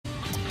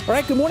All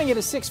right, good morning. It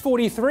is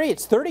 6:43.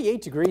 It's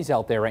 38 degrees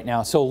out there right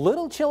now, so a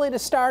little chilly to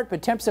start,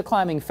 but temps are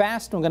climbing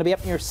fast. We're going to be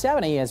up near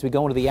 70 as we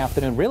go into the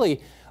afternoon. Really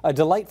a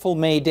delightful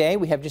May day.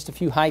 We have just a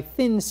few high,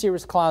 thin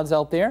cirrus clouds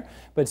out there,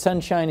 but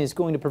sunshine is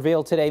going to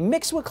prevail today,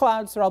 mixed with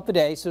clouds throughout the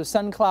day. So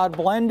sun cloud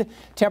blend,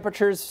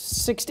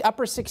 temperatures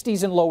upper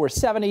 60s and lower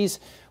 70s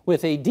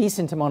with a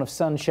decent amount of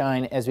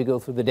sunshine as we go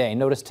through the day.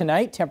 Notice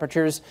tonight,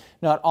 temperatures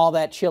not all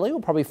that chilly.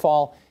 Will probably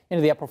fall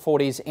into the upper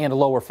 40s and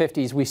lower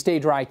 50s. We stay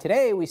dry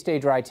today, we stay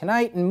dry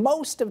tonight, and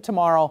most of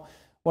tomorrow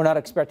we're not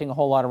expecting a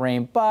whole lot of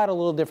rain, but a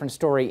little different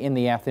story in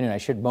the afternoon. I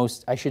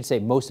should say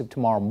most of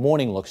tomorrow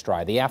morning looks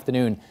dry. The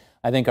afternoon,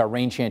 I think our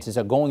rain chances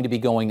are going to be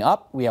going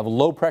up. We have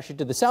low pressure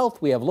to the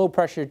south. We have low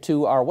pressure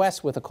to our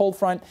west with a cold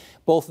front.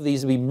 Both of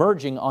these will be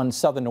merging on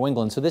southern New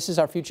England. So this is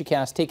our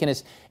futurecast taking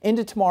us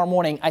into tomorrow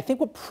morning. I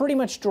think we're pretty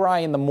much dry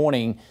in the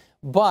morning,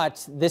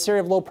 but this area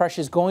of low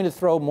pressure is going to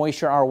throw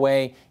moisture our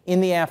way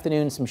in the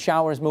afternoon. Some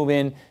showers move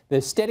in.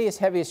 The steadiest,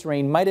 heaviest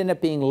rain might end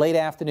up being late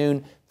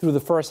afternoon through the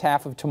first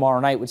half of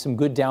tomorrow night with some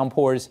good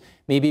downpours,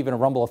 maybe even a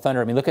rumble of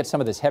thunder. I mean, look at some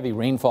of this heavy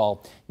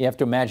rainfall. You have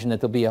to imagine that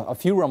there'll be a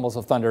few rumbles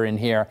of thunder in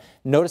here.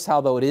 Notice how,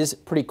 though, it is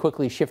pretty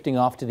quickly shifting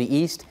off to the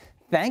east.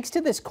 Thanks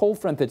to this cold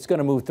front that's going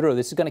to move through,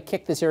 this is going to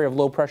kick this area of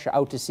low pressure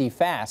out to sea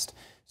fast.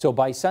 So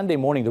by Sunday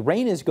morning, the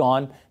rain is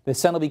gone. The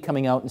sun will be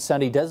coming out, and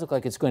Sunday does look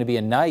like it's going to be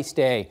a nice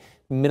day.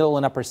 Middle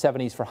and upper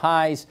 70s for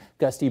highs,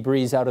 gusty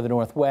breeze out of the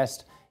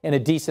northwest, and a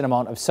decent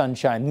amount of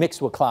sunshine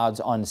mixed with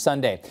clouds on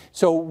Sunday.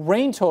 So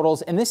rain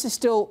totals, and this is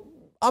still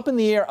up in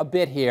the air a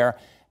bit here.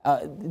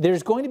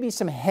 There's going to be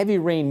some heavy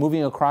rain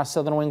moving across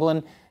southern New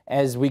England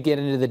as we get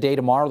into the day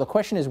tomorrow. The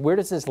question is, where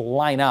does this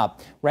line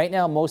up? Right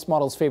now, most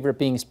models favor it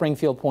being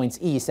Springfield points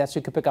east. That's where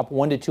you could pick up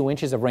 1 to 2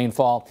 inches of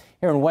rainfall.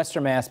 Here in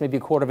western Mass, maybe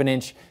 1/4 of an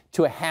inch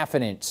to 1/2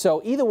 an inch.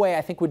 So either way,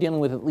 I think we're dealing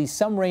with at least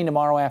some rain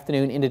tomorrow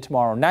afternoon into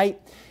tomorrow night,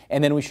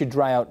 and then we should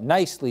dry out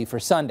nicely for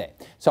Sunday.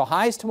 So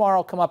highs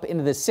tomorrow come up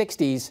into the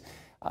 60s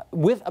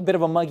with a bit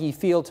of a muggy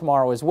feel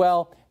tomorrow as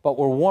well. But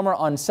we're warmer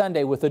on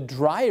Sunday with a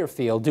drier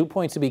feel. Dew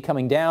points will be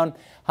coming down,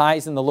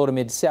 highs in the low to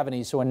mid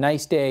 70s, so a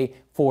nice day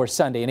for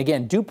Sunday. And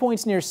again, dew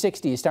points near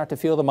 60, you start to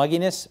feel the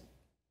mugginess.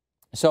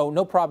 So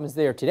no problems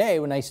there today.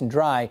 We're nice and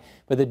dry,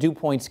 but the dew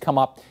points come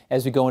up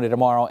as we go into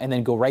tomorrow and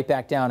then go right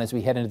back down as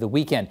we head into the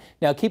weekend.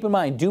 Now keep in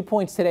mind, dew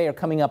points today are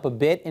coming up a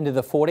bit into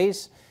the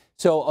 40s.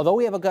 So although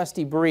we have a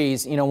gusty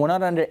breeze, we're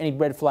not under any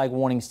red flag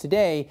warnings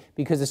today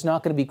because it's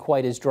not going to be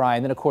quite as dry.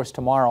 And then, of course,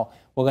 tomorrow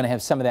we're going to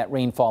have some of that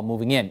rainfall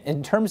moving in.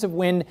 In terms of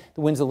wind,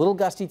 the wind's a little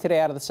gusty today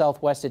out of the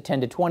southwest at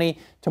 10 to 20.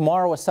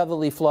 Tomorrow, a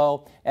southerly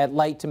flow at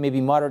light to maybe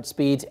moderate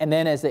speeds. And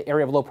then as the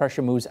area of low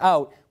pressure moves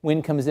out,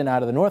 wind comes in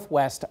out of the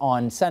northwest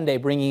on Sunday,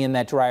 bringing in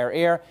that drier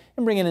air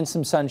and bringing in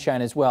some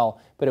sunshine as well.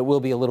 But it will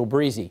be a little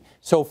breezy.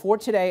 So for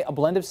today, a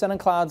blend of sun and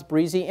clouds,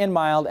 breezy and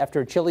mild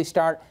after a chilly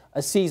start.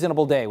 A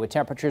seasonable day with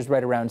temperatures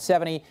right around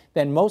 70.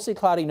 Then mostly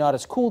cloudy, not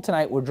as cool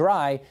tonight. We're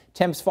dry.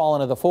 Temps fall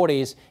into the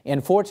 40s.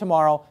 And for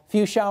tomorrow,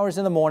 few showers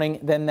in the morning,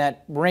 then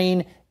that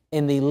rain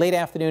in the late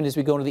afternoon as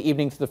we go into the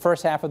evening for the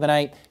first half of the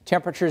night.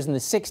 Temperatures in the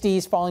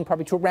 60s, falling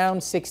probably to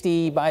around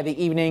 60 by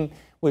the evening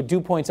with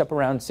dew points up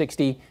around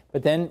 60.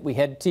 But then we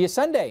head to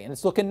Sunday, and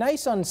it's looking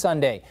nice on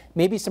Sunday.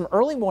 Maybe some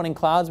early morning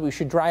clouds. We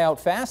should dry out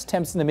fast.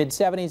 Temps in the mid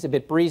 70s, a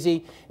bit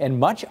breezy. And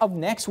much of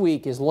next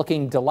week is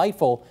looking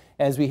delightful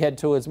as we head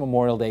towards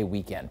Memorial Day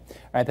weekend. All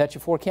right, that's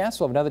your forecast.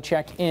 We'll have another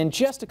check in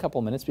just a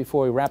couple minutes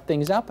before we wrap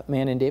things up.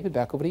 Man and David,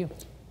 back over to you.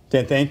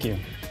 Dan, thank you.